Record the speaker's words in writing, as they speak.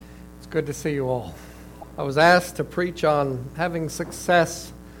Good to see you all. I was asked to preach on having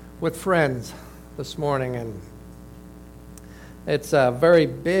success with friends this morning, and it's a very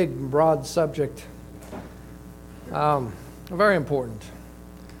big, broad subject, very important.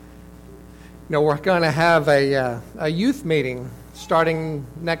 You know, we're going to have a youth meeting starting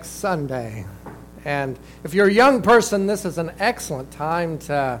next Sunday, and if you're a young person, this is an excellent time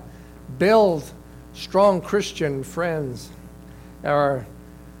to build strong Christian friends, or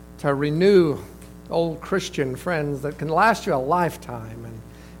to renew old Christian friends that can last you a lifetime. And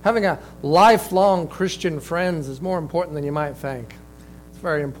having a lifelong Christian friends is more important than you might think. It's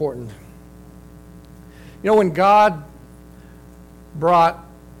very important. You know, when God brought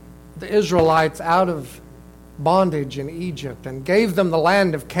the Israelites out of bondage in Egypt and gave them the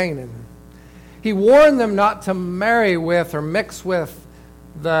land of Canaan, He warned them not to marry with or mix with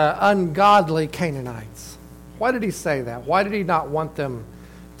the ungodly Canaanites. Why did He say that? Why did He not want them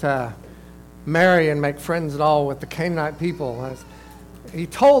to marry and make friends at all with the Canaanite people? He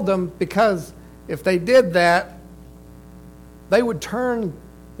told them because if they did that, they would turn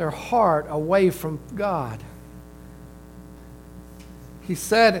their heart away from God. He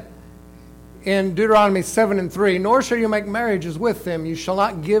said in Deuteronomy 7:3, "Nor shall you make marriages with them. You shall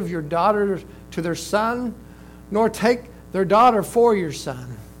not give your daughter to their son, nor take their daughter for your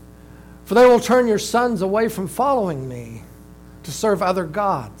son. For they will turn your sons away from following me to serve other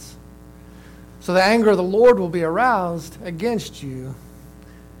gods. So the anger of the Lord will be aroused against you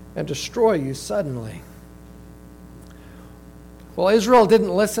and destroy you suddenly." Well, Israel didn't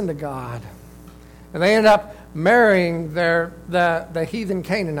listen to God, and they ended up marrying the heathen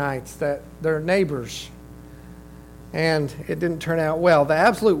Canaanites, their neighbors, and it didn't turn out well. The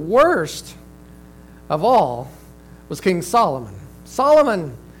absolute worst of all was King Solomon.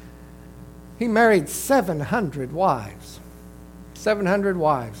 Solomon, he married 700 wives. 700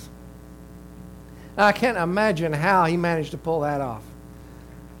 wives. Now, I can't imagine how he managed to pull that off.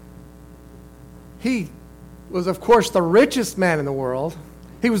 He was, of course, the richest man in the world.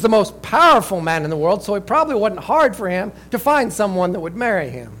 He was the most powerful man in the world, so it probably wasn't hard for him to find someone that would marry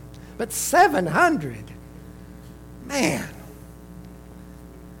him. But 700? Man.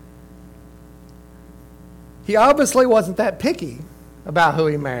 He obviously wasn't that picky about who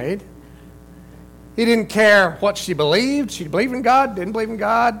he married. He didn't care what she believed. She believed in God, didn't believe in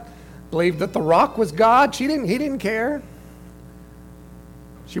God, believed that the rock was God. He didn't care.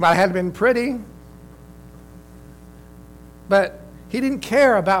 She might have been pretty, but he didn't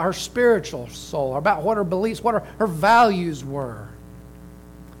care about her spiritual soul, or about what her beliefs, what her values were.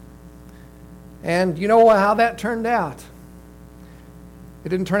 And you know how that turned out? It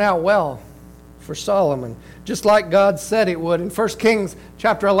didn't turn out well for Solomon, just like God said it would in 1 Kings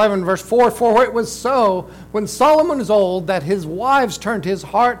chapter 11, verse 4. "For it was so when Solomon was old that his wives turned his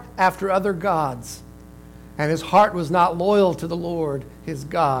heart after other gods, and his heart was not loyal to the Lord his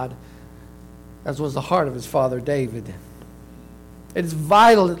God, as was the heart of his father David." It is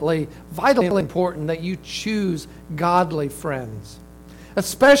vitally important that you choose godly friends,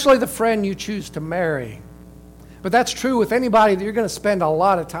 especially the friend you choose to marry. But that's true with anybody that you're going to spend a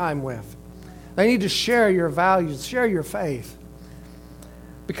lot of time with. They need to share your values, share your faith.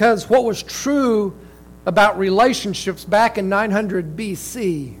 Because what was true about relationships back in 900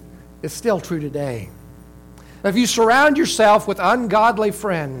 BC is still true today. If you surround yourself with ungodly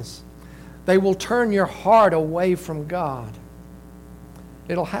friends, they will turn your heart away from God.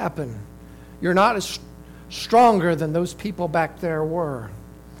 It'll happen. You're not as stronger than those people back there were.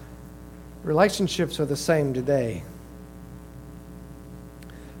 Relationships are the same today.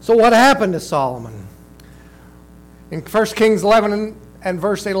 So what happened to Solomon? In 1 Kings 11 and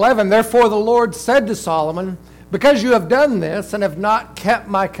verse 11, "Therefore the Lord said to Solomon, because you have done this and have not kept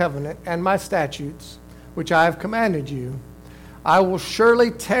my covenant and my statutes, which I have commanded you, I will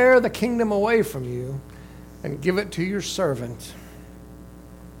surely tear the kingdom away from you and give it to your servant.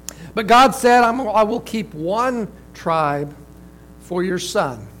 But God said, I will keep one tribe for your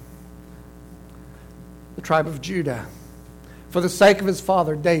son, the tribe of Judah, for the sake of his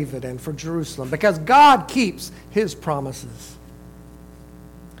father David and for Jerusalem, because God keeps his promises."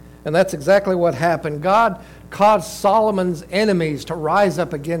 And that's exactly what happened. God caused Solomon's enemies to rise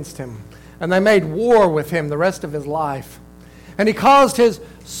up against him, and they made war with him the rest of his life. And he caused his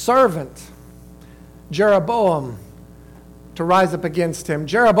servant, Jeroboam, to rise up against him.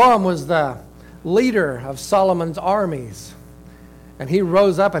 Jeroboam was the leader of Solomon's armies. And he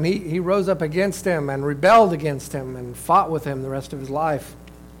rose up against him and rebelled against him and fought with him the rest of his life.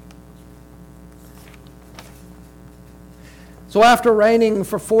 So after reigning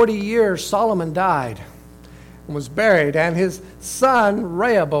for 40 years, Solomon died. and was buried, and his son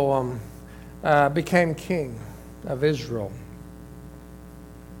Rehoboam became king of Israel.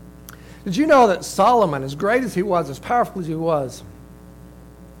 Did you know that Solomon, as great as he was, as powerful as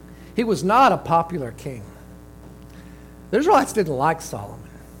he was not a popular king? The Israelites didn't like Solomon.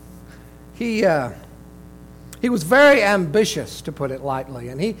 He was very ambitious, to put it lightly,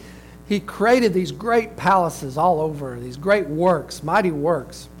 and he created these great palaces all over, these great works, mighty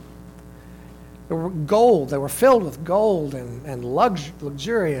works. They were gold. They were filled with gold and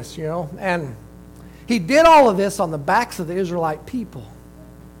luxurious, And he did all of this on the backs of the Israelite people.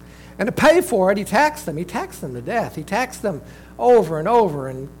 And to pay for it, he taxed them. He taxed them to death. He taxed them over and over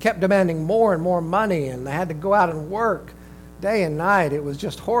and kept demanding more and more money. And they had to go out and work day and night. It was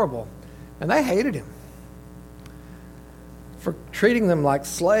just horrible. And they hated him for treating them like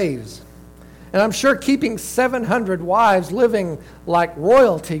slaves. And I'm sure keeping 700 wives living like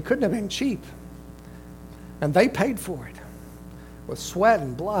royalty couldn't have been cheap. And they paid for it with sweat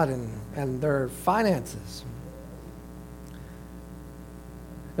and blood and their finances.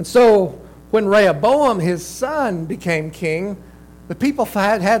 And so when Rehoboam, his son, became king, the people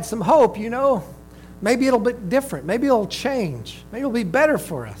had some hope, Maybe it'll be different. Maybe it'll change. Maybe it'll be better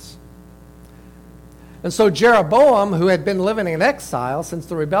for us. And so Jeroboam, who had been living in exile since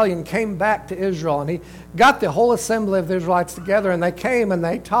the rebellion, came back to Israel. And he got the whole assembly of the Israelites together, and they came and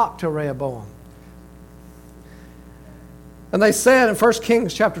they talked to Rehoboam. And they said in 1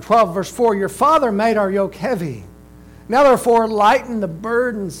 Kings chapter 12, verse 4, "Your father made our yoke heavy. Now therefore lighten the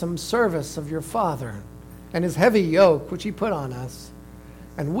burdensome service of your father and his heavy yoke which he put on us,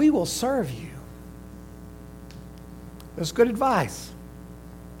 and we will serve you." That's good advice.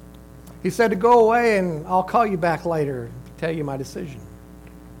 He said to go away and I'll call you back later to tell you my decision.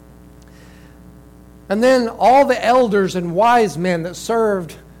 And then all the elders and wise men that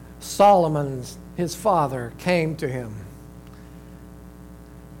served Solomon, his father, came to him.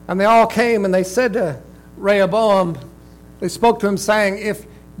 And they all came and they said to Rehoboam, they spoke to him saying, "If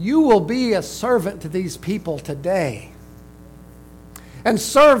you will be a servant to these people today and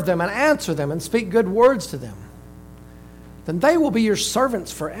serve them and answer them and speak good words to them, then they will be your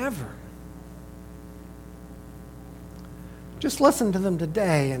servants forever. Just listen to them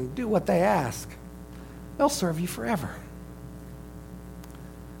today and do what they ask. They'll serve you forever."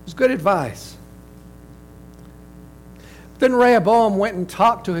 It was good advice. Then Rehoboam went and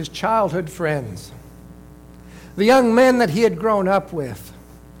talked to his childhood friends, the young men that he had grown up with,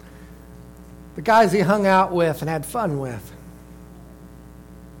 the guys he hung out with and had fun with.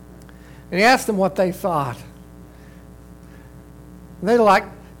 And he asked them what they thought. And they were like,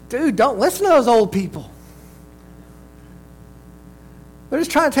 "Dude, don't listen to those old people. They're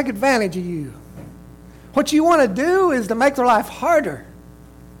just trying to take advantage of you. What you want to do is to make their life harder.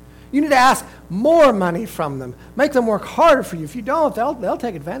 You need to ask more money from them. Make them work harder for you. If you don't, they'll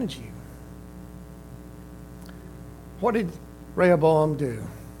take advantage of you." What did Rehoboam do?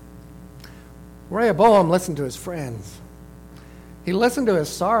 Rehoboam listened to his friends. He listened to his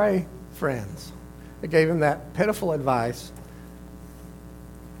sorry friends that gave him that pitiful advice.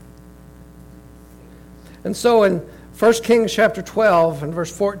 And so in 1 Kings chapter 12 and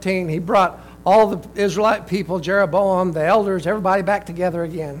verse 14, he brought all the Israelite people, Jeroboam, the elders, everybody back together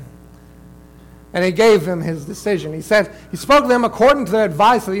again. And he gave them his decision. He said, he spoke to them according to the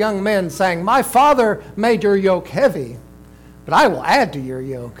advice of the young men, saying, "My father made your yoke heavy, but I will add to your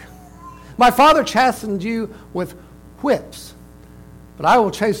yoke. My father chastened you with whips, but I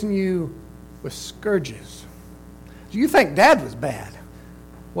will chasten you with scourges. Do you think Dad was bad?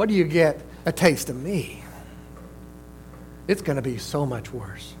 What do you get? A taste of me. It's going to be so much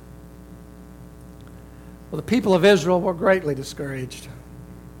worse." Well, the people of Israel were greatly discouraged.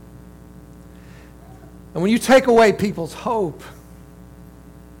 And when you take away people's hope,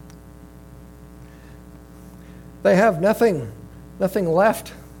 they have nothing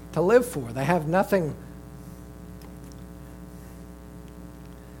left to live for. They have nothing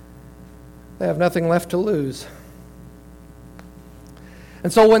left to lose.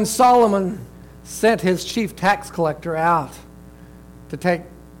 And so when Solomon sent his chief tax collector out to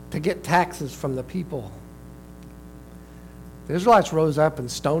get taxes from the people, the Israelites rose up and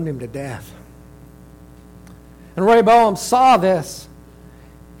stoned him to death. And Rehoboam saw this.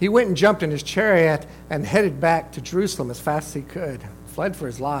 He went and jumped in his chariot and headed back to Jerusalem as fast as he could, fled for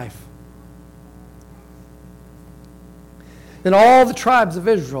his life. Then all the tribes of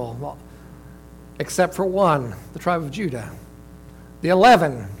Israel, except for one, the tribe of Judah, the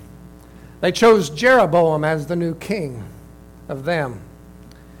 11, they chose Jeroboam as the new king of them.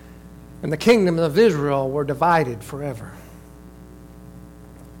 And the kingdom of Israel were divided forever.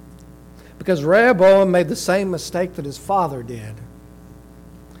 Because Rehoboam made the same mistake that his father did.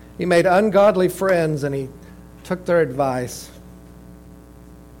 He made ungodly friends and he took their advice.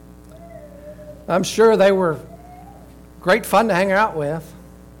 I'm sure they were great fun to hang out with,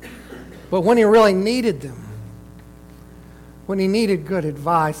 but when he really needed them, when he needed good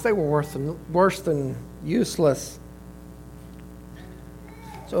advice, they were worse than useless.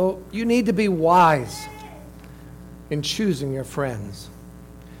 So you need to be wise in choosing your friends.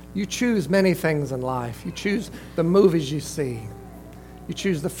 You choose many things in life. You choose the movies you see. You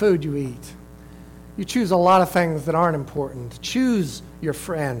choose the food you eat. You choose a lot of things that aren't important. Choose your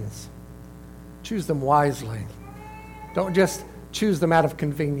friends. Choose them wisely. Don't just choose them out of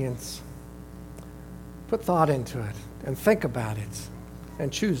convenience. Put thought into it and think about it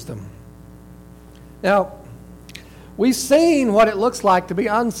and choose them. Now, we've seen what it looks like to be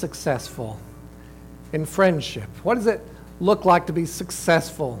unsuccessful in friendship. What does it look like to be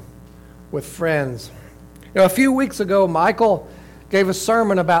successful with friends? A few weeks ago, Michael gave a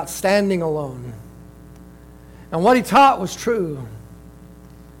sermon about standing alone. And what he taught was true.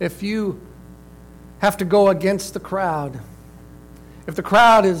 If you have to go against the crowd, if the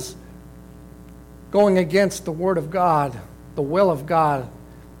crowd is going against the Word of God, the will of God,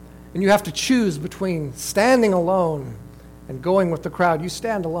 and you have to choose between standing alone and going with the crowd, you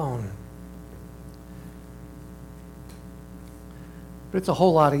stand alone. But it's a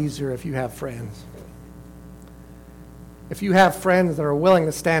whole lot easier if you have friends. If you have friends that are willing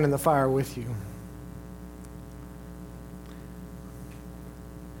to stand in the fire with you.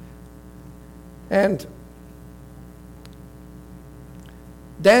 And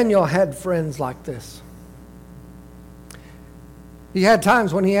Daniel had friends like this. He had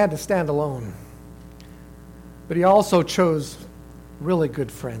times when he had to stand alone. But he also chose really good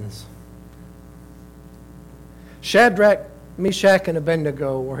friends. Shadrach, Meshach, and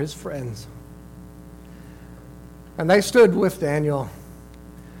Abednego were his friends. And they stood with Daniel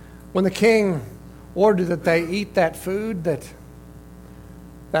when the king ordered that they eat that food, that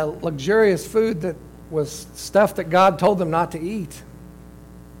luxurious food that was stuff that God told them not to eat.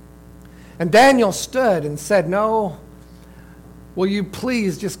 And Daniel stood and said, "No, will you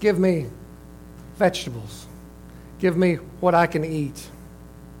please just give me vegetables? Give me what I can eat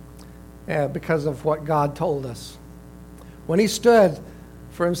because of what God told us." When he stood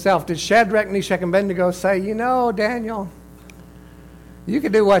for himself, did Shadrach, Meshach, and Abednego say, "Daniel, you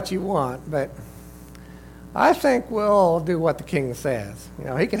can do what you want, but I think we'll do what the king says.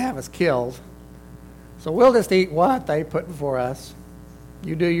 He can have us killed. So we'll just eat what they put before us.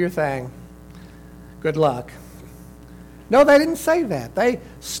 You do your thing. Good luck." No, they didn't say that. They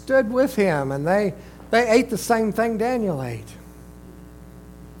stood with him, and they ate the same thing Daniel ate.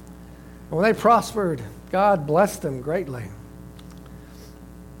 And when they prospered, God blessed them greatly.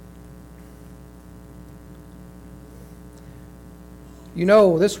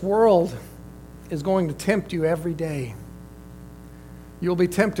 This world is going to tempt you every day. You'll be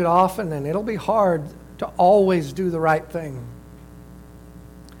tempted often, and it'll be hard to always do the right thing.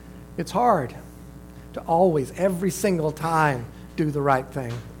 It's hard to always, every single time, do the right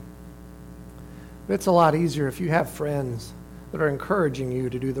thing. But it's a lot easier if you have friends that are encouraging you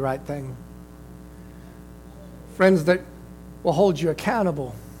to do the right thing. Friends that will hold you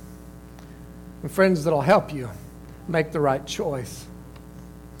accountable. And friends that will help you make the right choice.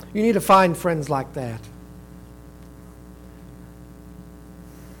 You need to find friends like that.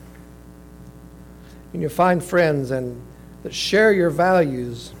 And you find friends that share your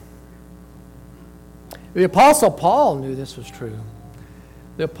values. The Apostle Paul knew this was true.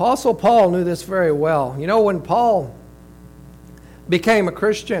 The Apostle Paul knew this very well. When Paul became a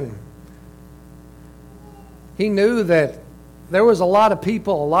Christian, he knew that there was a lot of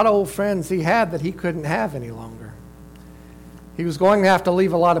people, a lot of old friends he had that he couldn't have any longer. He was going to have to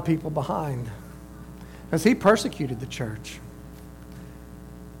leave a lot of people behind as he persecuted the church.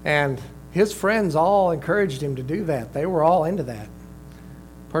 And his friends all encouraged him to do that. They were all into that,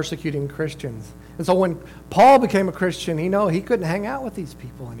 persecuting Christians. And so when Paul became a Christian, he couldn't hang out with these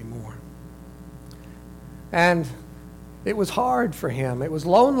people anymore. And it was hard for him. It was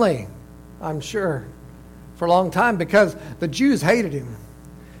lonely, I'm sure, for a long time because the Jews hated him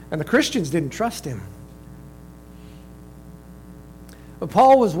and the Christians didn't trust him. But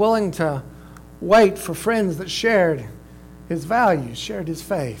Paul was willing to wait for friends that shared his values, shared his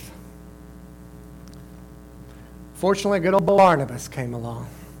faith. Fortunately, good old Barnabas came along.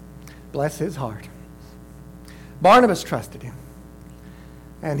 Bless his heart. Barnabas trusted him.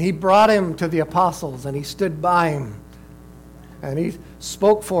 And he brought him to the apostles, and he stood by him. And he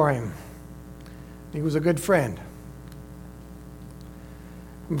spoke for him. He was a good friend.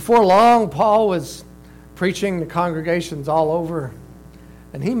 Before long, Paul was preaching to congregations all over,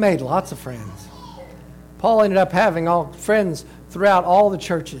 and he made lots of friends. Paul ended up having all friends throughout all the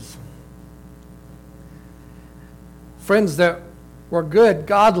churches. Friends that were good,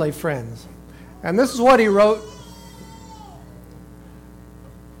 godly friends. And this is what he wrote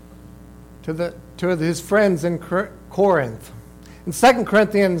to his friends in Corinth. In 2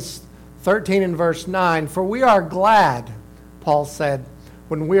 Corinthians 13 and verse 9, "For we are glad," Paul said,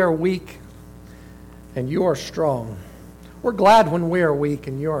 "when we are weak and you are strong." We're glad when we are weak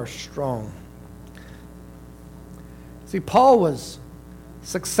and you are strong. See, Paul was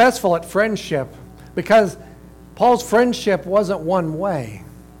successful at friendship because Paul's friendship wasn't one way,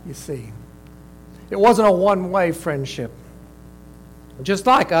 you see. It wasn't a one-way friendship. Just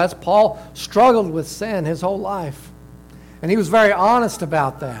like us, Paul struggled with sin his whole life. And he was very honest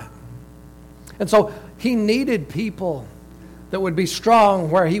about that. And so he needed people that would be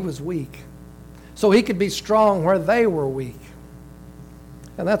strong where he was weak, so he could be strong where they were weak.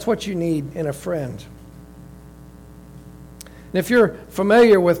 And that's what you need in a friend. And if you're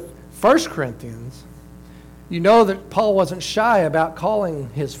familiar with 1 Corinthians, you know that Paul wasn't shy about calling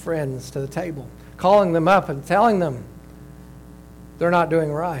his friends to the table, calling them up and telling them they're not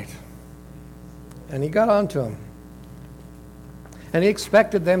doing right. And he got on to them. And he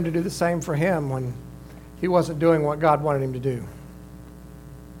expected them to do the same for him when he wasn't doing what God wanted him to do.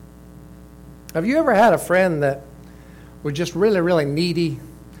 Have you ever had a friend that was just really, really needy,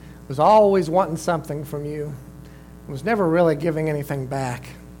 was always wanting something from you, was never really giving anything back?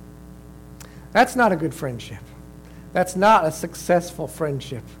 That's not a good friendship. That's not a successful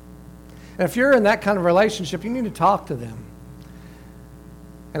friendship. And if you're in that kind of relationship, you need to talk to them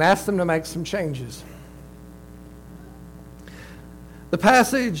and ask them to make some changes. The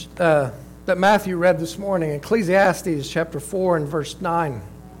passage that Matthew read this morning, Ecclesiastes chapter 4 and verse 9,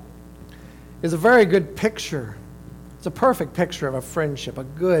 is a very good picture. It's a perfect picture of a friendship, a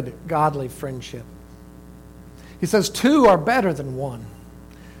good, godly friendship. He says, 2 are better than 1,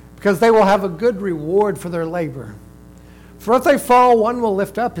 because they will have a good reward for their labor. For if they fall, one will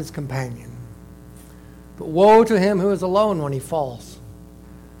lift up his companion. But woe to him who is alone when he falls,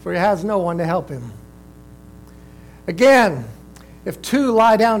 for he has no one to help him. Again, if 2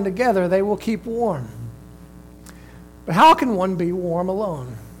 lie down together, they will keep warm. But how can one be warm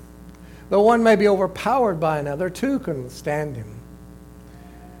alone? Though one may be overpowered by another, 2 can withstand him.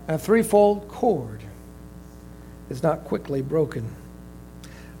 And a threefold cord is not quickly broken.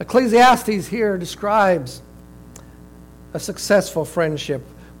 Ecclesiastes here describes a successful friendship.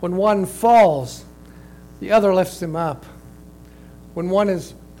 When one falls, the other lifts him up. When one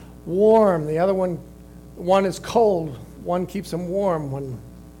is warm, the other one is cold, one keeps him warm. When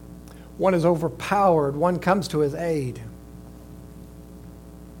one is overpowered, one comes to his aid.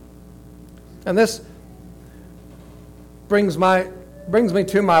 And this brings me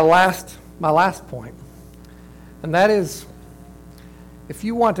to my last point. And that is, if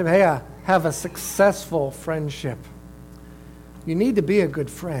you want to have a successful friendship, you need to be a good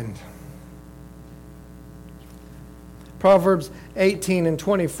friend. Proverbs 18 and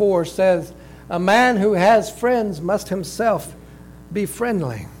 24 says, "A man who has friends must himself be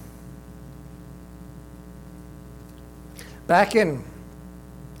friendly." Back in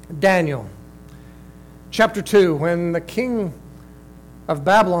Daniel chapter 2, when the king of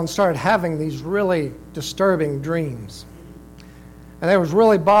Babylon started having these really disturbing dreams, and it was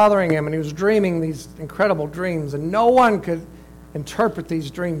really bothering him, and he was dreaming these incredible dreams, and no one could interpret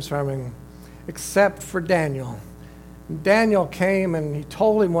these dreams from him except for Daniel. And Daniel came and he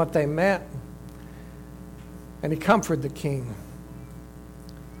told him what they meant, and he comforted the king.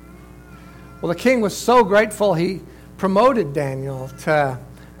 Well, the king was so grateful, he promoted Daniel to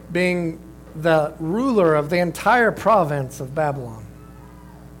being the ruler of the entire province of Babylon.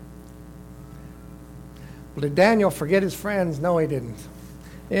 Well, did Daniel forget his friends? No, he didn't.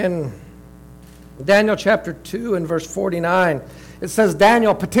 In Daniel chapter 2 and verse 49, it says,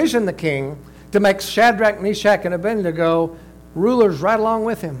 Daniel petitioned the king to make Shadrach, Meshach, and Abednego rulers right along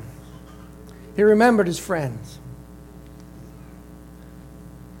with him. He remembered his friends.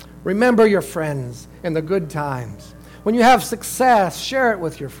 Remember your friends in the good times. When you have success, share it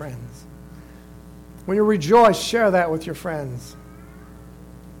with your friends. When you rejoice, share that with your friends.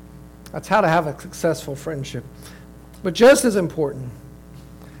 That's how to have a successful friendship. But just as important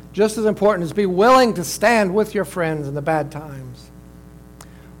is be willing to stand with your friends in the bad times.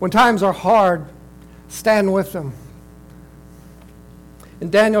 When times are hard, stand with them. In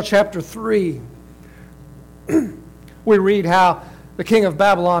Daniel chapter 3, we read how the king of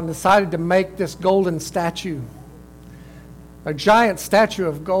Babylon decided to make this golden statue a giant statue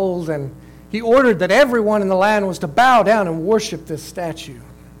of gold, and he ordered that everyone in the land was to bow down and worship this statue.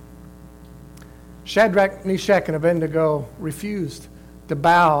 Shadrach, Meshach, and Abednego refused to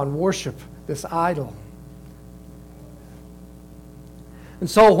bow and worship this idol. And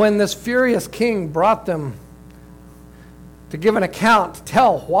so when this furious king brought them to give an account, to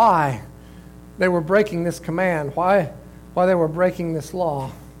tell why they were breaking this command, why they were breaking this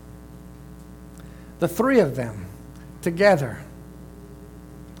law, the three of them together,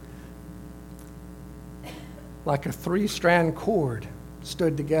 like a three-strand cord,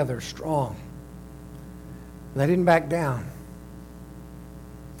 stood together strong. They didn't back down.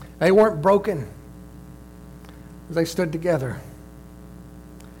 They weren't broken. They stood together.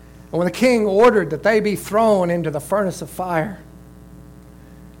 And when the king ordered that they be thrown into the furnace of fire,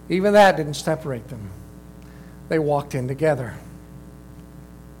 even that didn't separate them. They walked in together.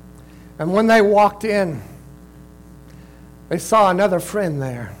 And when they walked in, they saw another friend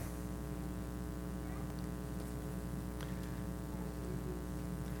there.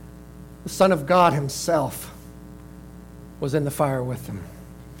 The Son of God himself was in the fire with them,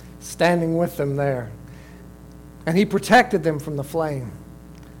 standing with them there. And he protected them from the flame.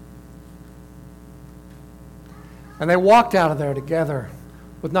 And they walked out of there together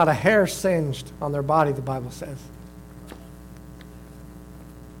with not a hair singed on their body, the Bible says.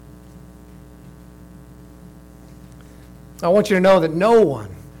 I want you to know that no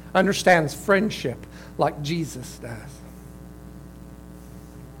one understands friendship like Jesus does.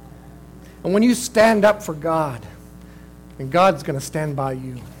 And when you stand up for God, and God's going to stand by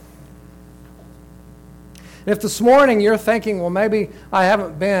you. And if this morning you're thinking, well, maybe I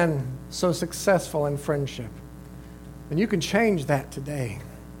haven't been so successful in friendship, then you can change that today.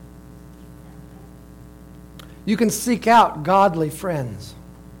 You can seek out godly friends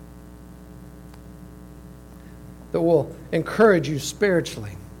that will encourage you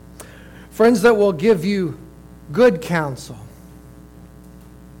spiritually. Friends that will give you good counsel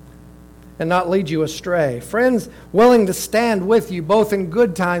and not lead you astray. Friends willing to stand with you both in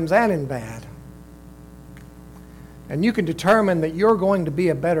good times and in bad. And you can determine that you're going to be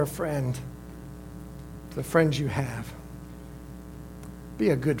a better friend to the friends you have. Be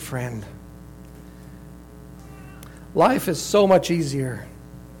a good friend. Life is so much easier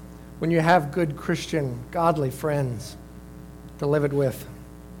when you have good Christian, godly friends to live it with.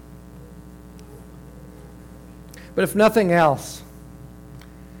 But if nothing else,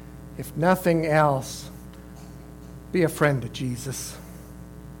 be a friend to Jesus.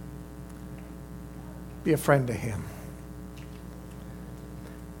 Be a friend to him.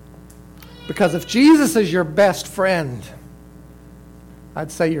 Because if Jesus is your best friend,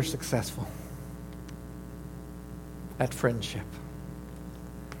 I'd say you're successful at friendship.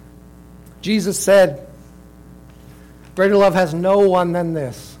 Jesus said, greater love has no one than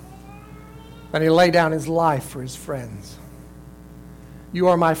this, that he lay down his life for his friends. You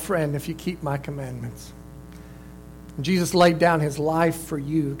are my friend if you keep my commandments. And Jesus laid down his life for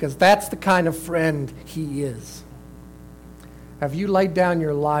you because that's the kind of friend he is. Have you laid down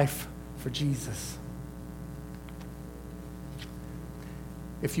your life for Jesus?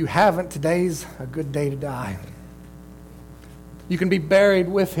 If you haven't, today's a good day to die. You can be buried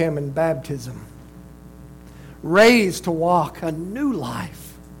with him in baptism, raised to walk a new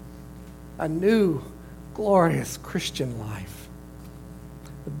life, a new, glorious Christian life,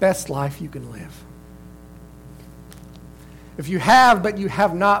 the best life you can live. If you have, but you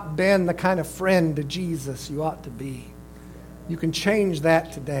have not been the kind of friend to Jesus you ought to be, you can change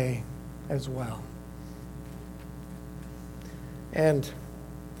that today as well. And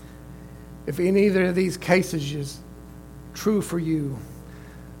if in either of these cases is true for you,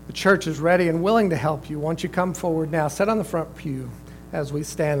 the church is ready and willing to help you. Won't you come forward now? Sit on the front pew as we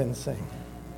stand and sing.